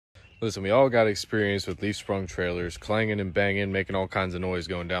Listen, we all got experience with leaf-sprung trailers, clanging and banging, making all kinds of noise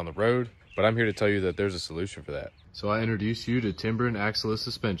going down the road, but I'm here to tell you that there's a solution for that. So I introduce you to Timbren axle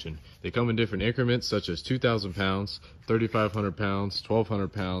suspension. They come in different increments such as 2,000 pounds, 3,500 pounds,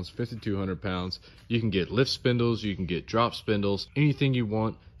 1,200 pounds, 5,200 pounds. You can get lift spindles, you can get drop spindles, anything you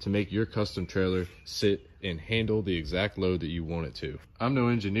want to make your custom trailer sit and handle the exact load that you want it to. I'm no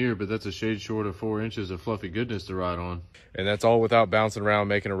engineer, but that's a shade short of 4 inches of fluffy goodness to ride on. And that's all without bouncing around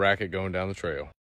making a racket going down the trail.